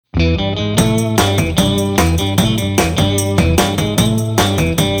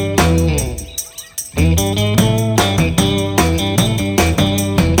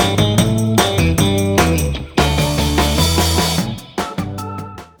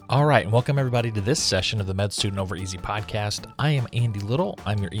All right, and welcome everybody to this session of the Med Student Over Easy podcast. I am Andy Little.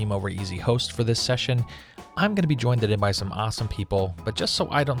 I'm your EM Over Easy host for this session. I'm going to be joined today by some awesome people, but just so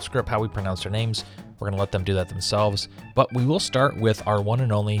I don't screw up how we pronounce their names, we're going to let them do that themselves. But we will start with our one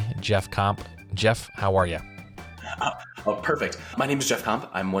and only Jeff Comp. Jeff, how are you? Oh, perfect. My name is Jeff Comp.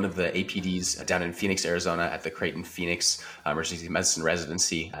 I'm one of the APDs down in Phoenix, Arizona at the Creighton Phoenix Emergency Medicine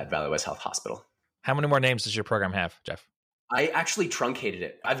Residency at Valley West Health Hospital. How many more names does your program have, Jeff? I actually truncated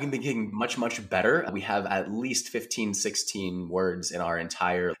it. I've been getting much better. We have at least 15, 16 words in our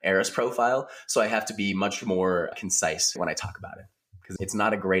entire ARIS profile. So I have to be much more concise when I talk about it because it's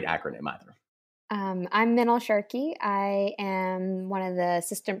not a great acronym either. I'm Minal Sharkey. I am one of the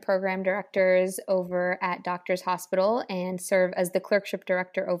assistant program directors over at Doctors Hospital and serve as the clerkship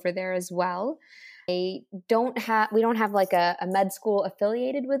director over there as well. We don't have like a med school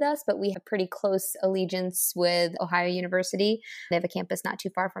affiliated with us, but we have pretty close allegiance with Ohio University. They have a campus not too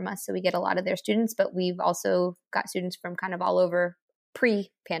far from us, so we get a lot of their students, but we've also got students from kind of all over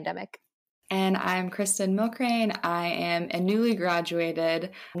pre-pandemic. And I'm Kristen Milcrane. I am a newly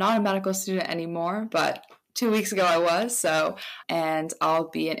graduated, not a medical student anymore, but 2 weeks ago I was, and I'll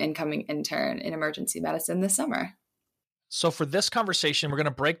be an incoming intern in emergency medicine this summer. So for this conversation, we're going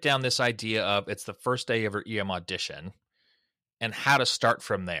to break down this idea of it's the first day of your EM audition and how to start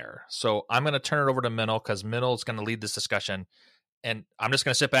from there. So I'm going to turn it over to Minal because Minal is going to lead this discussion. And I'm just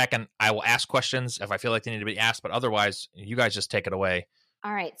going to sit back and I will ask questions if I feel like they need to be asked. But otherwise, you guys just take it away.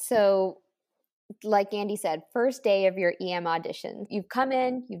 All right. So like Andy said, first day of your EM audition. You've come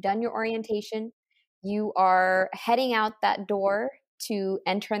in, you've done your orientation, you are heading out that door to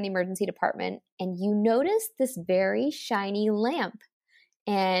enter in the emergency department, and you notice this very shiny lamp,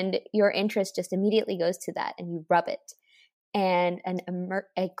 and your interest just immediately goes to that, and you rub it. And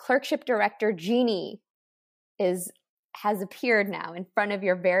a clerkship director genie has appeared now in front of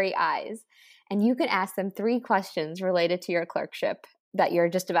your very eyes, and you can ask them 3 questions related to your clerkship that you're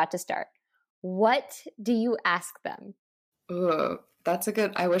just about to start. What do you ask them? Ooh, that's a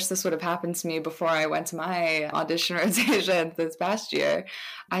good, I wish this would have happened to me before I went to my audition rotation this past year.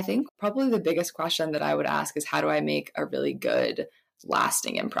 I think probably the biggest question that I would ask is how do I make a really good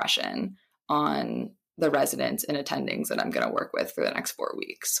lasting impression on the residents and attendings that I'm going to work with for the next 4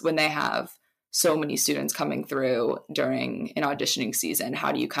 weeks when they have so many students coming through during an auditioning season?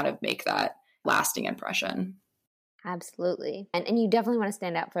 How do you kind of make that lasting impression? Absolutely. And you definitely want to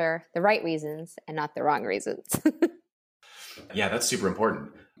stand out for the right reasons and not the wrong reasons. Yeah, that's super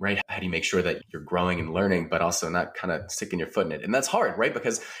important, right? How do you make sure that you're growing and learning, but also not kind of sticking your foot in it? And that's hard, right?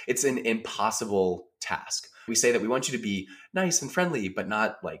 Because it's an impossible task. We say that we want you to be nice and friendly, but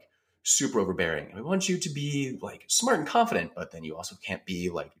not like super overbearing. And we want you to be like smart and confident, but then you also can't be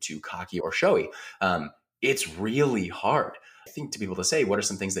like too cocky or showy. It's really hard. I think to be able to say, what are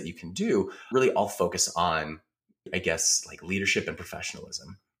some things that you can do? Really, I'll focus on, I guess, like leadership and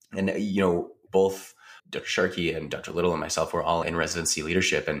professionalism. And, both Dr. Sharkey and Dr. Little and myself were all in residency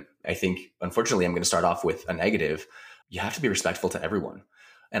leadership. And I think, unfortunately, I'm going to start off with a negative. You have to be respectful to everyone.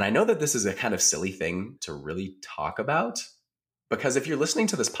 And I know that this is a kind of silly thing to really talk about, because if you're listening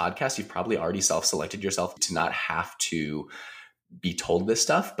to this podcast, you've probably already self-selected yourself to not have to be told this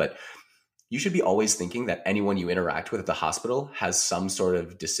stuff. But you should be always thinking that anyone you interact with at the hospital has some sort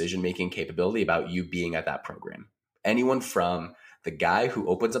of decision-making capability about you being at that program. Anyone from the guy who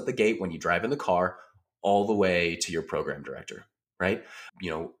opens up the gate when you drive in the car all the way to your program director, right?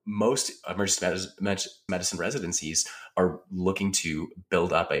 Most emergency medicine residencies are looking to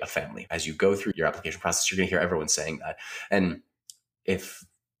build up a family. As you go through your application process, you're going to hear everyone saying that. And if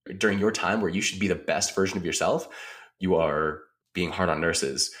during your time where you should be the best version of yourself, you are being hard on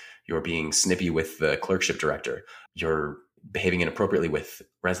nurses, you're being snippy with the clerkship director, you're behaving inappropriately with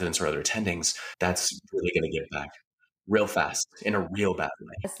residents or other attendings, that's really going to get back real fast in a real bad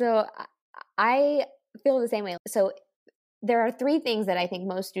way. So I feel the same way. So there are 3 things that I think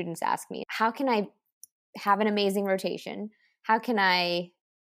most students ask me. How can I have an amazing rotation? How can I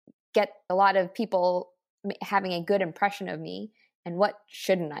get a lot of people having a good impression of me? And what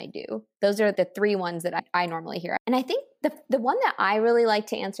shouldn't I do? Those are the 3 ones that I normally hear. And I think the one that I really like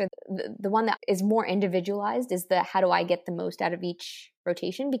to answer, the one that is more individualized, is the how do I get the most out of each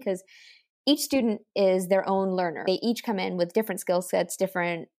rotation? Because each student is their own learner. They each come in with different skill sets,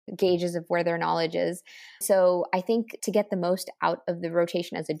 different gauges of where their knowledge is. So I think to get the most out of the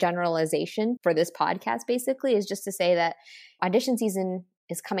rotation as a generalization for this podcast basically is just to say that audition season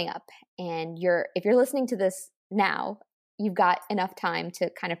is coming up. And if you're listening to this now, you've got enough time to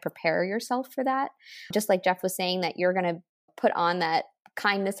kind of prepare yourself for that. Just like Jeff was saying, that you're going to put on that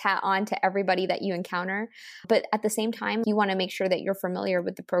kindness hat on to everybody that you encounter. But at the same time, you want to make sure that you're familiar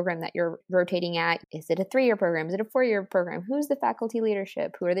with the program that you're rotating at. Is it a 3-year program? Is it a 4-year program? Who's the faculty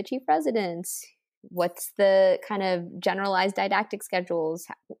leadership? Who are the chief residents? What's the kind of generalized didactic schedules?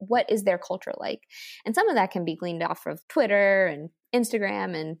 What is their culture like? And some of that can be gleaned off of Twitter and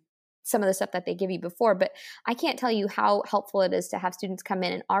Instagram and some of the stuff that they give you before. But I can't tell you how helpful it is to have students come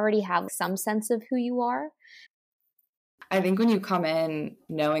in and already have some sense of who you are. I think when you come in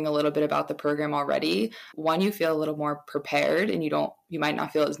knowing a little bit about the program already, one, you feel a little more prepared and you might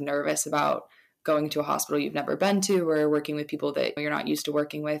not feel as nervous about going to a hospital you've never been to or working with people that you're not used to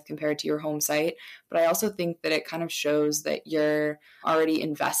working with compared to your home site. But I also think that it kind of shows that you're already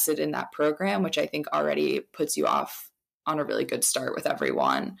invested in that program, which I think already puts you off on a really good start with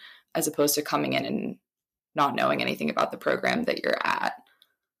everyone, as opposed to coming in and not knowing anything about the program that you're at.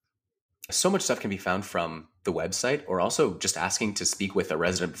 So much stuff can be found from the website or also just asking to speak with a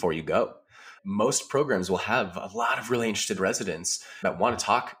resident before you go. Most programs will have a lot of really interested residents that want to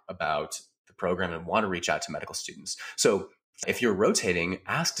talk about the program and want to reach out to medical students. So if you're rotating,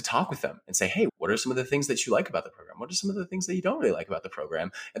 ask to talk with them and say, hey, what are some of the things that you like about the program? What are some of the things that you don't really like about the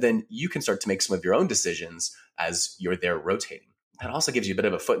program? And then you can start to make some of your own decisions as you're there rotating. That also gives you a bit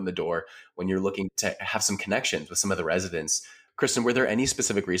of a foot in the door when you're looking to have some connections with some of the residents. Kristen, were there any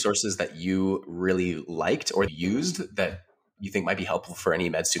specific resources that you really liked or used that you think might be helpful for any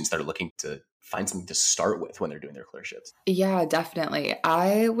med students that are looking to find something to start with when they're doing their clerkships? Yeah, definitely.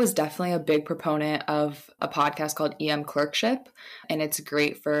 I was definitely a big proponent of a podcast called EM Clerkship, and it's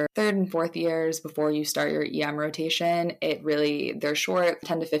great for 3rd and 4th years before you start your EM rotation. They're short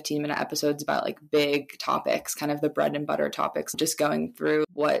 10 to 15 minute episodes about like big topics, kind of the bread and butter topics, just going through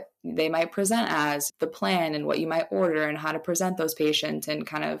what they might present as, the plan and what you might order and how to present those patients and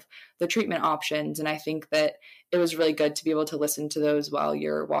kind of the treatment options. And I think that it was really good to be able to listen to those while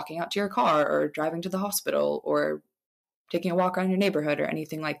you're walking out to your car or driving to the hospital or taking a walk around your neighborhood or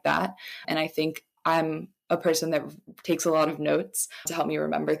anything like that. And I think I'm a person that takes a lot of notes to help me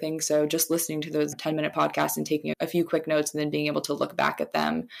remember things. So just listening to those 10-minute podcasts and taking a few quick notes and then being able to look back at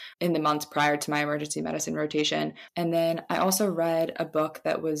them in the months prior to my emergency medicine rotation. And then I also read a book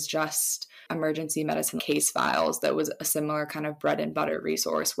that was just emergency medicine case files that was a similar kind of bread and butter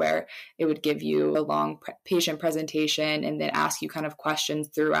resource where it would give you a long patient presentation and then ask you kind of questions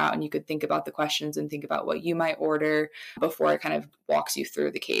throughout, and you could think about the questions and think about what you might order before it kind of walks you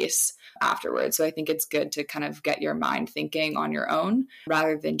through the case afterwards. So I think it's good to kind of get your mind thinking on your own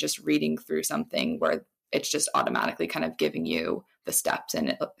rather than just reading through something where it's just automatically kind of giving you the steps, and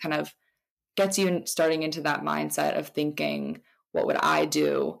it kind of gets you starting into that mindset of thinking, what would I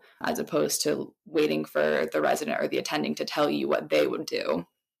do, as opposed to waiting for the resident or the attending to tell you what they would do.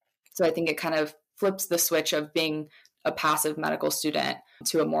 So I think it kind of flips the switch of being a passive medical student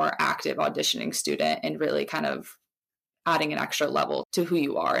to a more active auditioning student and really kind of adding an extra level to who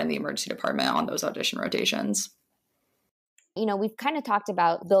you are in the emergency department on those audition rotations. You know, we've kind of talked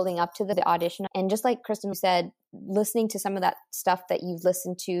about building up to the audition. And just like Kristen said, listening to some of that stuff that you've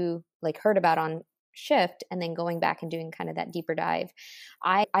listened to, like heard about on shift, and then going back and doing kind of that deeper dive.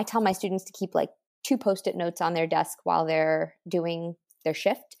 I tell my students to keep like 2 Post-it notes on their desk while they're doing their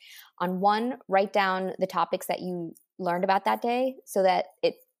shift. On one, write down the topics that you learned about that day so that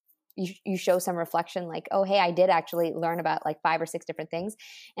you show some reflection, like, oh, hey, I did actually learn about like 5 or 6 different things.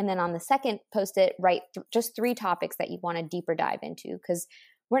 And then on the second Post-it, write just 3 topics that you want to deeper dive into, because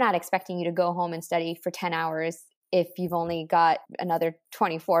we're not expecting you to go home and study for 10 hours if you've only got another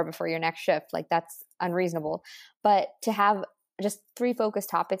 24 before your next shift. Like, that's unreasonable. But to have just 3 focused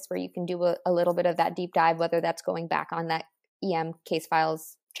topics where you can do a little bit of that deep dive, whether that's going back on that EM case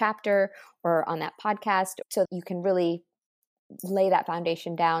files chapter or on that podcast, so you can really lay that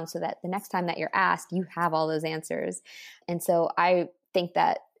foundation down so that the next time that you're asked, you have all those answers. And so I think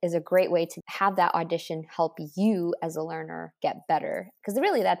that is a great way to have that audition help you as a learner get better. Because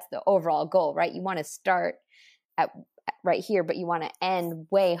really that's the overall goal, right? You want to start at right here, but you want to end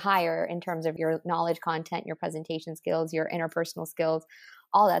way higher in terms of your knowledge content, your presentation skills, your interpersonal skills,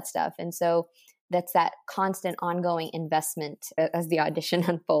 all that stuff. And so that's that constant ongoing investment as the audition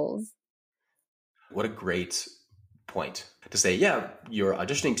unfolds. What a great point to say, yeah, you're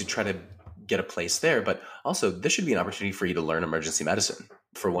auditioning to try to get a place there, but also this should be an opportunity for you to learn emergency medicine.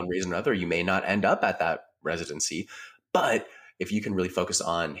 For one reason or another, you may not end up at that residency, but if you can really focus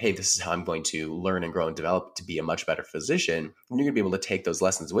on, hey, this is how I'm going to learn and grow and develop to be a much better physician, you're going to be able to take those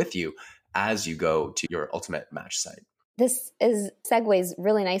lessons with you as you go to your ultimate match site. This segues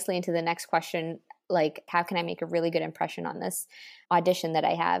really nicely into the next question, like, how can I make a really good impression on this audition that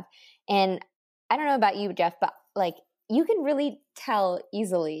I have? And I don't know about you, Jeff, but like, you can really tell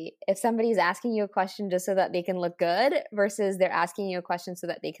easily if somebody's asking you a question just so that they can look good versus they're asking you a question so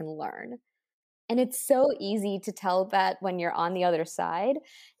that they can learn. And it's so easy to tell that when you're on the other side.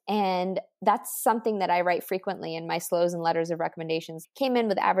 And that's something that I write frequently in my SLOs and letters of recommendations. Came in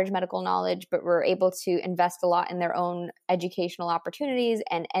with average medical knowledge, but were able to invest a lot in their own educational opportunities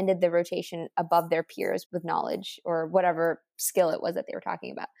and ended the rotation above their peers with knowledge or whatever skill it was that they were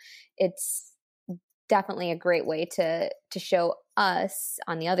talking about. It's definitely a great way to show us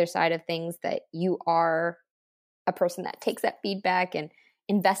on the other side of things that you are a person that takes that feedback and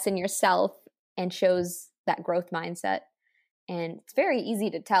invests in yourself and shows that growth mindset. And it's very easy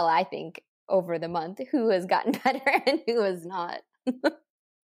to tell, I think, over the month who has gotten better and who has not.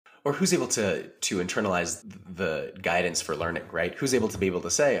 Or who's able to internalize the guidance for learning, right? Who's able to be able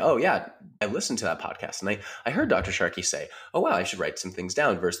to say, oh yeah, I listened to that podcast and I heard Dr. Sharkey say, oh wow, I should write some things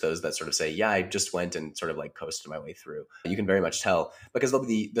down, versus those that sort of say, yeah, I just went and sort of like coasted my way through. You can very much tell because there'll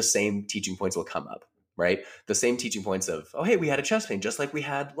be the same teaching points will come up, right? The same teaching points of, oh, hey, we had a chest pain just like we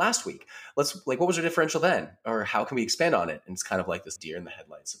had last week. Let's like, what was our differential then? Or how can we expand on it? And it's kind of like this deer in the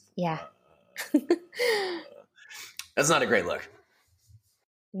headlights. Yeah. That's not a great look.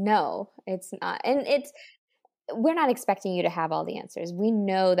 No, it's not. And we're not expecting you to have all the answers. We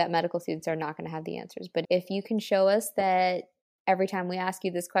know that medical students are not going to have the answers. But if you can show us that every time we ask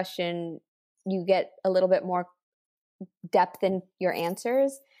you this question, you get a little bit more depth in your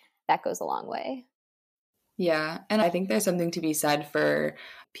answers, that goes a long way. Yeah. And I think there's something to be said for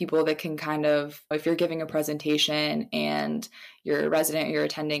people that can kind of, if you're giving a presentation and your resident or your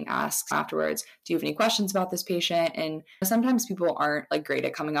attending asks afterwards, do you have any questions about this patient? And sometimes people aren't like great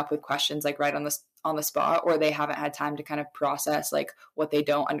at coming up with questions like right on the spot, or they haven't had time to kind of process like what they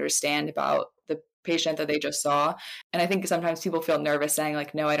don't understand about the patient that they just saw. And I think sometimes people feel nervous saying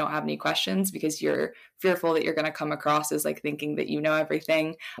like, no, I don't have any questions, because you're fearful that you're going to come across as like thinking that you know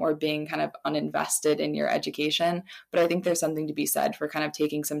everything or being kind of uninvested in your education. But I think there's something to be said for kind of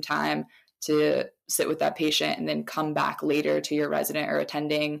taking some time to sit with that patient and then come back later to your resident or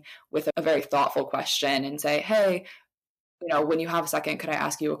attending with a very thoughtful question and say, hey, when you have a second, could I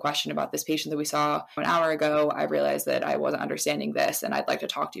ask you a question about this patient that we saw an hour ago? I realized that I wasn't understanding this, and I'd like to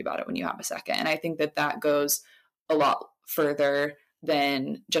talk to you about it when you have a second. And I think that goes a lot further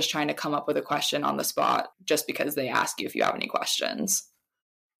than just trying to come up with a question on the spot just because they ask you if you have any questions.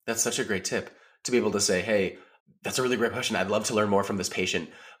 That's such a great tip to be able to say, hey, that's a really great question. I'd love to learn more from this patient,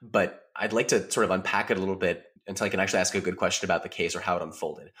 but I'd like to sort of unpack it a little bit until I can actually ask a good question about the case or how it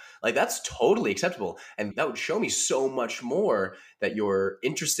unfolded. Like that's totally acceptable. And that would show me so much more that you're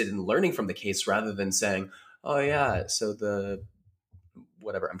interested in learning from the case rather than saying, oh yeah, so the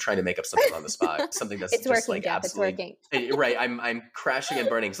whatever. I'm trying to make up something on the spot. Something that's it's just working, like Jeff, absolutely it's working. Right. I'm crashing and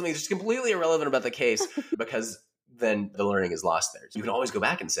burning. Something that's just completely irrelevant about the case because then the learning is lost there. So you can always go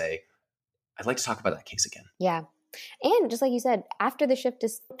back and say, I'd like to talk about that case again. Yeah. And just like you said, after the shift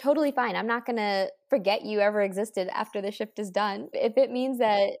is totally fine. I'm not going to forget you ever existed after the shift is done. If it means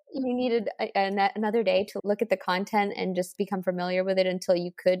that you needed another day to look at the content and just become familiar with it until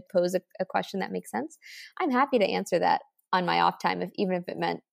you could pose a question that makes sense, I'm happy to answer that on my off time, even if it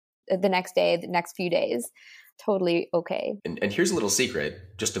meant the next day, the next few days. Totally okay. And here's a little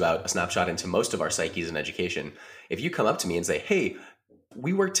secret just about a snapshot into most of our psyches in education. If you come up to me and say, hey,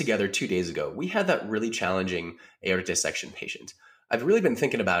 we worked together 2 days ago. We had that really challenging aortic dissection patient. I've really been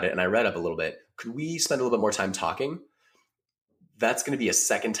thinking about it and I read up a little bit. Could we spend a little bit more time talking? That's going to be a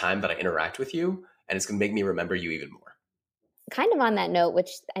second time that I interact with you, and it's going to make me remember you even more. Kind of on that note, which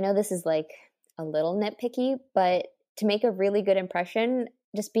I know this is like a little nitpicky, but to make a really good impression,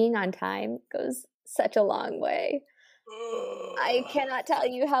 just being on time goes such a long way. I cannot tell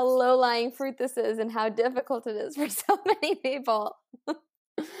you how low-lying fruit this is and how difficult it is for so many people.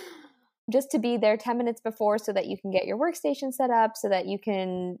 Just to be there 10 minutes before so that you can get your workstation set up, so that you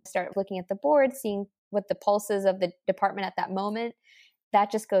can start looking at the board, seeing what the pulse is of the department at that moment.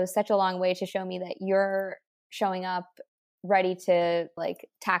 That just goes such a long way to show me that you're showing up ready to like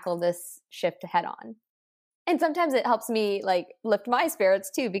tackle this shift head on. And sometimes it helps me like lift my spirits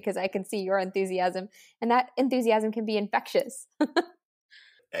too, because I can see your enthusiasm, and that enthusiasm can be infectious.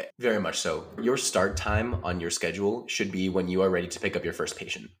 Very much so. Your start time on your schedule should be when you are ready to pick up your first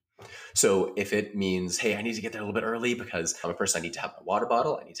patient. So if it means, hey, I need to get there a little bit early because first I need to have my water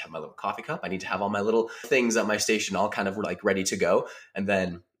bottle, I need to have my little coffee cup, I need to have all my little things at my station all kind of like ready to go. And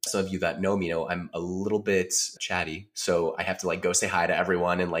then some of you that know me know I'm a little bit chatty. So I have to like go say hi to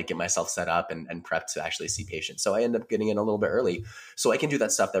everyone and like get myself set up and prep to actually see patients. So I end up getting in a little bit early so I can do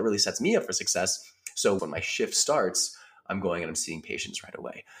that stuff that really sets me up for success. So when my shift starts, I'm going and I'm seeing patients right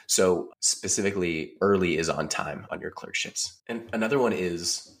away. So specifically, early is on time on your clerkships. And another one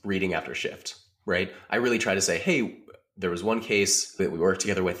is reading after shift, right? I really try to say, hey, there was one case that we worked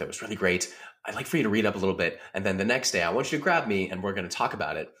together with that was really great. I'd like for you to read up a little bit. And then the next day, I want you to grab me and we're going to talk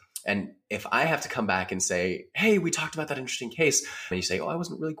about it. And if I have to come back and say, hey, we talked about that interesting case, and you say, oh, I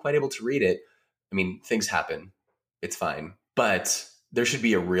wasn't really quite able to read it. I mean, things happen. It's fine. But there should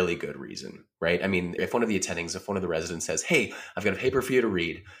be a really good reason, right? I mean, if one of the residents says, hey, I've got a paper for you to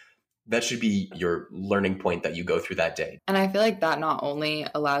read, that should be your learning point that you go through that day. And I feel like that not only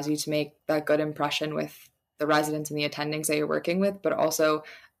allows you to make that good impression with the residents and the attendings that you're working with, but also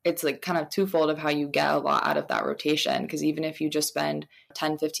it's like kind of twofold of how you get a lot out of that rotation. Because even if you just spend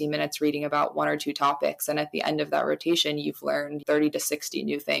 10, 15 minutes reading about one or two topics, and at the end of that rotation, you've learned 30 to 60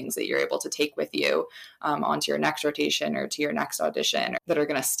 new things that you're able to take with you onto your next rotation or to your next audition that are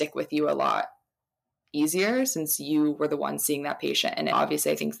going to stick with you a lot easier since you were the one seeing that patient. And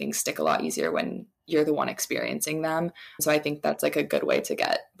obviously, I think things stick a lot easier when you're the one experiencing them. So I think that's like a good way to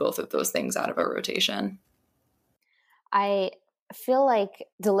get both of those things out of a rotation. I feel like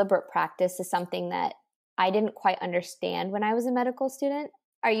deliberate practice is something that I didn't quite understand when I was a medical student.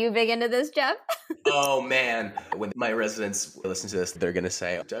 Are you big into this, Jeff? Oh, man. When my residents listen to this, they're going to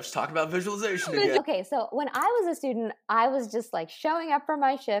say, Jeff's talking about visualization again. Okay, so when I was a student, I was just like showing up for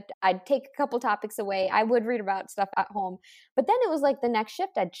my shift. I'd take a couple topics away. I would read about stuff at home. But then it was like the next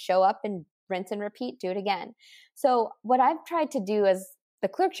shift, I'd show up and rinse and repeat, do it again. So what I've tried to do as the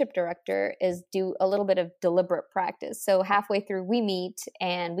clerkship director is do a little bit of deliberate practice. So halfway through, we meet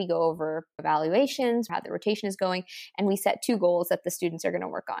and we go over evaluations, how the rotation is going, and we set 2 goals that the students are going to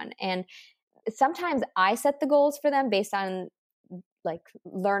work on. And sometimes I set the goals for them based on like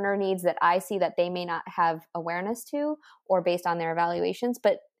learner needs that I see that they may not have awareness to, or based on their evaluations.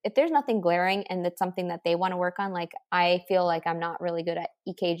 But if there's nothing glaring and it's something that they want to work on, like I feel like I'm not really good at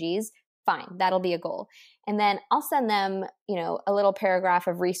EKGs, fine, that'll be a goal. And then I'll send them, a little paragraph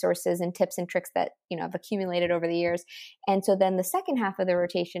of resources and tips and tricks that, I've accumulated over the years. And so then the second half of the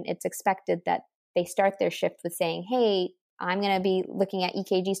rotation, it's expected that they start their shift with saying, hey, I'm going to be looking at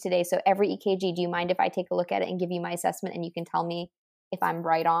EKGs today. So every EKG, do you mind if I take a look at it and give you my assessment and you can tell me if I'm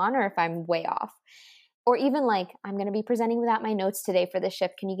right on or if I'm way off? Or even like, I'm going to be presenting without my notes today for this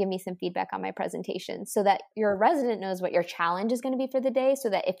shift. Can you give me some feedback on my presentation so that your resident knows what your challenge is going to be for the day, so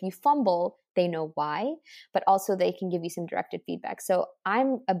that if you fumble, they know why, but also they can give you some directed feedback. So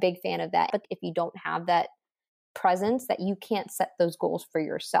I'm a big fan of that. But if you don't have that presence, that you can't set those goals for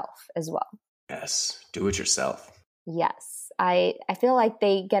yourself as well. Yes. Do it yourself. Yes. I feel like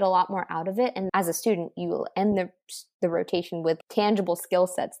they get a lot more out of it. And as a student, you will end the rotation with tangible skill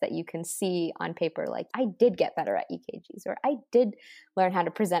sets that you can see on paper. Like, I did get better at EKGs, or I did learn how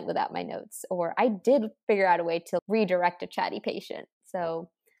to present without my notes, or I did figure out a way to redirect a chatty patient. So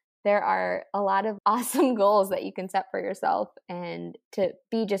there are a lot of awesome goals that you can set for yourself, and to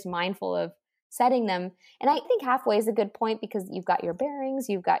be just mindful of setting them. And I think halfway is a good point because you've got your bearings,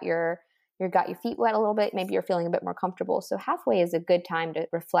 you've got your feet wet a little bit, maybe you're feeling a bit more comfortable. So halfway is a good time to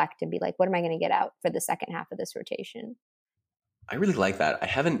reflect and be like, what am I going to get out for the second half of this rotation? I really like that. I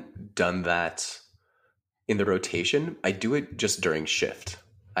haven't done that in the rotation. I do it just during shift.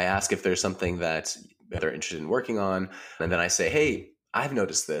 I ask if there's something that they're interested in working on. And then I say, hey, I've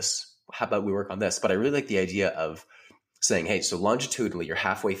noticed this. How about we work on this? But I really like the idea of saying, hey, so longitudinally, you're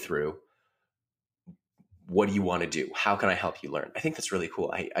halfway through. What do you want to do? How can I help you learn? I think that's really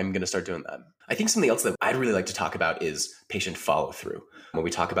cool. I'm going to start doing that. I think something else that I'd really like to talk about is patient follow through. When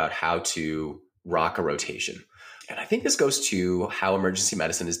we talk about how to rock a rotation. And I think this goes to how emergency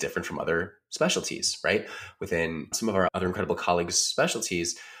medicine is different from other specialties, right? Within some of our other incredible colleagues'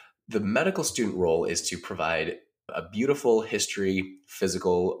 specialties, the medical student role is to provide a beautiful history,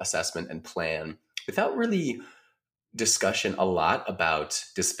 physical assessment, and plan without really discussion a lot about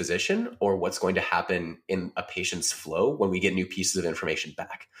disposition or what's going to happen in a patient's flow when we get new pieces of information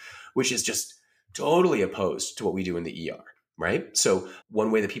back, which is just totally opposed to what we do in the ER, right? So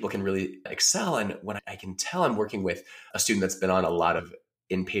one way that people can really excel, and when I can tell I'm working with a student that's been on a lot of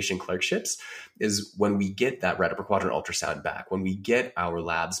inpatient clerkships, is when we get that right upper quadrant ultrasound back, when we get our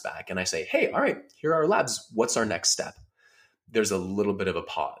labs back, and I say, hey, all right, here are our labs. What's our next step? There's a little bit of a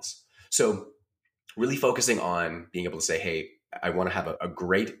pause. So really focusing on being able to say, hey, I want to have a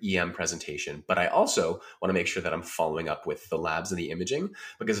great EM presentation, but I also want to make sure that I'm following up with the labs and the imaging.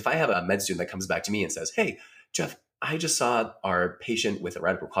 Because if I have a med student that comes back to me and says, hey, Jeff, I just saw our patient with a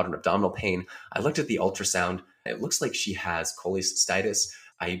right upper quadrant abdominal pain. I looked at the ultrasound. It looks like she has cholecystitis.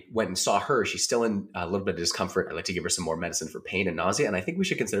 I went and saw her. She's still in a little bit of discomfort. I'd like to give her some more medicine for pain and nausea. And I think we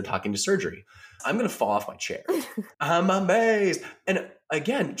should consider talking to surgery. I'm going to fall off my chair. I'm amazed. And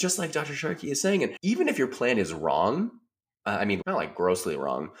again, just like Dr. Sharkey is saying, and even if your plan is wrong, not like grossly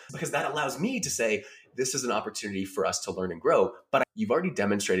wrong, because that allows me to say, this is an opportunity for us to learn and grow. But you've already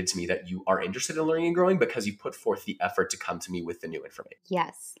demonstrated to me that you are interested in learning and growing because you put forth the effort to come to me with the new information.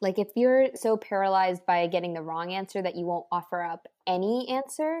 Yes. Like if you're so paralyzed by getting the wrong answer that you won't offer up any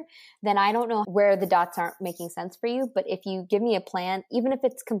answer, then I don't know where the dots aren't making sense for you. But if you give me a plan, even if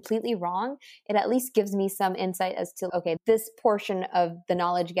it's completely wrong, it at least gives me some insight as to, okay, this portion of the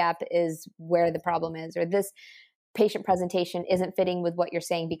knowledge gap is where the problem is, or this patient presentation isn't fitting with what you're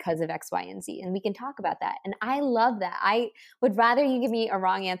saying because of X, Y, and Z. And we can talk about that. And I love that. I would rather you give me a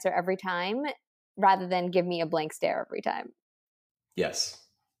wrong answer every time rather than give me a blank stare every time. Yes.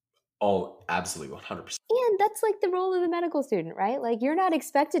 Oh, absolutely. 100%. And that's like the role of the medical student, right? Like you're not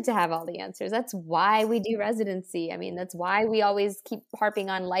expected to have all the answers. That's why we do residency. I mean, that's why we always keep harping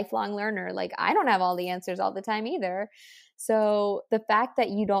on lifelong learner. Like I don't have all the answers all the time either. So the fact that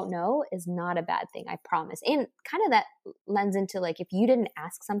you don't know is not a bad thing, I promise. And kind of that lends into like, if you didn't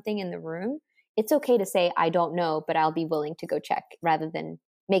ask something in the room, it's okay to say, I don't know, but I'll be willing to go check rather than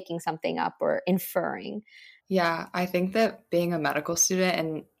making something up or inferring. Yeah, I think that being a medical student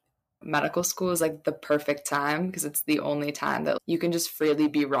and medical school is like the perfect time because it's the only time that you can just freely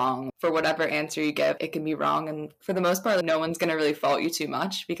be wrong. For whatever answer you give, it can be wrong. And for the most part, no one's going to really fault you too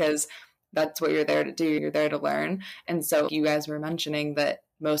much because that's what you're there to do. You're there to learn. And so you guys were mentioning that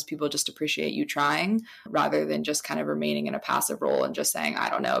most people just appreciate you trying rather than just kind of remaining in a passive role and just saying, I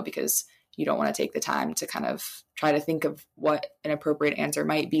don't know, because you don't want to take the time to kind of try to think of what an appropriate answer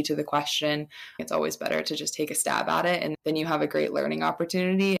might be to the question. It's always better to just take a stab at it, and then you have a great learning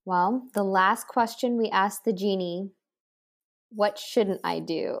opportunity. Well, the last question we asked the genie, what shouldn't I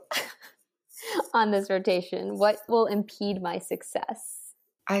do on this rotation? What will impede my success?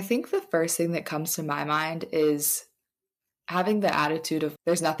 I think the first thing that comes to my mind is having the attitude of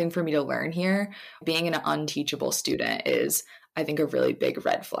there's nothing for me to learn here. Being an unteachable student is, I think, a really big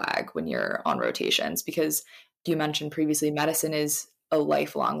red flag when you're on rotations, because you mentioned previously, medicine is a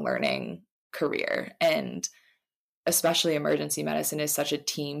lifelong learning career. And especially emergency medicine is such a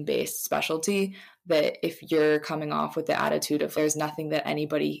team-based specialty that if you're coming off with the attitude of there's nothing that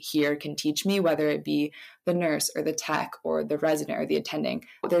anybody here can teach me, whether it be the nurse or the tech or the resident or the attending,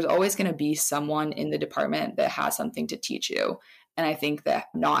 there's always going to be someone in the department that has something to teach you. And I think that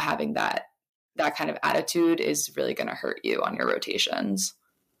not having that kind of attitude is really going to hurt you on your rotations.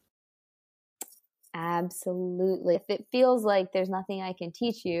 Absolutely. If it feels like there's nothing I can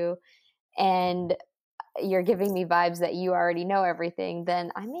teach you and you're giving me vibes that you already know everything,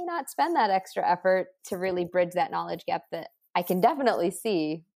 then I may not spend that extra effort to really bridge that knowledge gap that I can definitely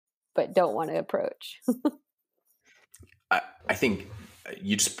see, but don't want to approach. I think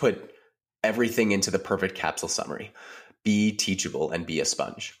you just put everything into the perfect capsule summary. Be teachable and be a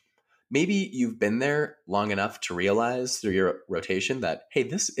sponge. Maybe you've been there long enough to realize through your rotation that, hey,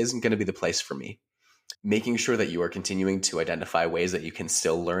 this isn't going to be the place for me. Making sure that you are continuing to identify ways that you can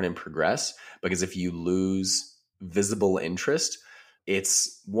still learn and progress, because if you lose visible interest,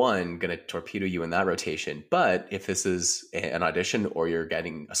 it's one, going to torpedo you in that rotation. But if this is an audition or you're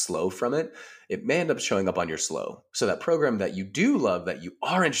getting a slow from it, it may end up showing up on your slow. So that program that you do love, that you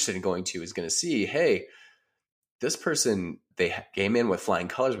are interested in going to, is going to see, hey, this person, they came in with flying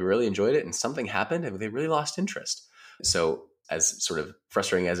colors. We really enjoyed it. And something happened and they really lost interest. So as sort of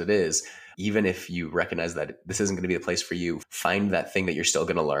frustrating as it is, even if you recognize that this isn't going to be the place for you, find that thing that you're still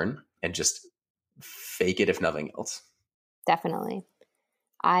going to learn and just fake it, if nothing else. Definitely.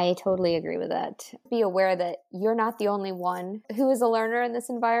 I totally agree with that. Be aware that you're not the only one who is a learner in this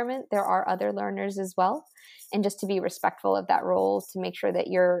environment. There are other learners as well. And just to be respectful of that role, to make sure that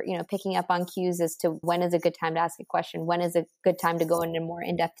you're, picking up on cues as to when is a good time to ask a question, when is a good time to go into more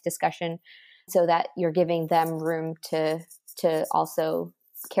in-depth discussion, so that you're giving them room to also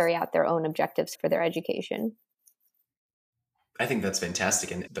carry out their own objectives for their education. I think that's fantastic.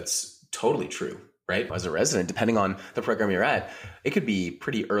 And that's totally true, right? As a resident, depending on the program you're at, it could be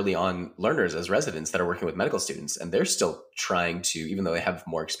pretty early on learners as residents that are working with medical students. And they're still trying to, even though they have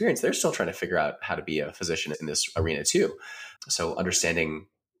more experience, they're still trying to figure out how to be a physician in this arena too. So understanding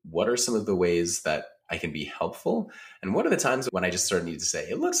what are some of the ways that I can be helpful, and what are the times when I just sort of need to say,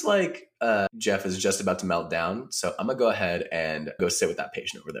 it looks like Jeff is just about to melt down, so I'm going to go ahead and go sit with that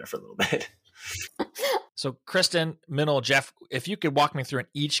patient over there for a little bit. So Kristen, Minal, Jeff, if you could walk me through and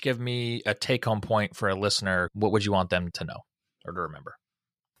each give me a take-home point for a listener, what would you want them to know or to remember?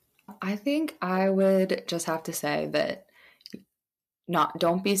 I think I would just have to say that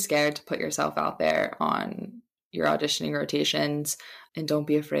don't be scared to put yourself out there on your auditioning rotations, and don't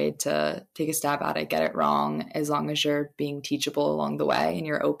be afraid to take a stab at it, get it wrong. As long as you're being teachable along the way and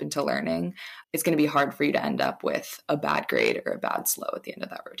you're open to learning, it's going to be hard for you to end up with a bad grade or a bad slow at the end of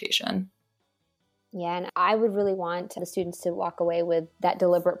that rotation. Yeah, and I would really want the students to walk away with that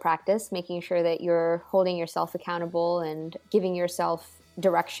deliberate practice, making sure that you're holding yourself accountable and giving yourself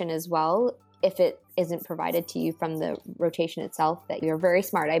direction as well. If it isn't provided to you from the rotation itself, that you're very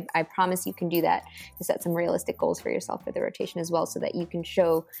smart. I promise you can do that, to set some realistic goals for yourself for the rotation as well, so that you can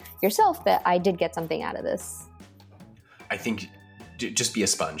show yourself that I did get something out of this. I think just be a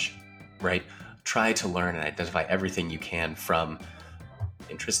sponge, right? Try to learn and identify everything you can, from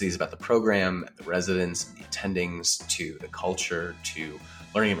intricacies about the program, the residents, the attendings, to the culture, to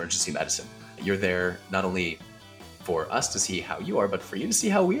learning emergency medicine. You're there not only for us to see how you are, but for you to see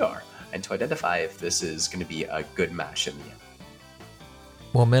how we are, and to identify if this is going to be a good match in the end.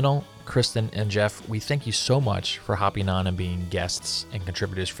 Well, Minal, Kristen, and Jeff, we thank you so much for hopping on and being guests and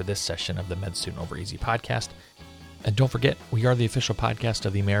contributors for this session of the Med Student Over Easy podcast. And don't forget, we are the official podcast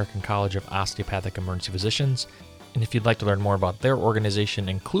of the American College of Osteopathic Emergency Physicians. And if you'd like to learn more about their organization,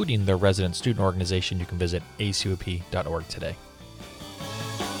 including their resident student organization, you can visit acop.org today.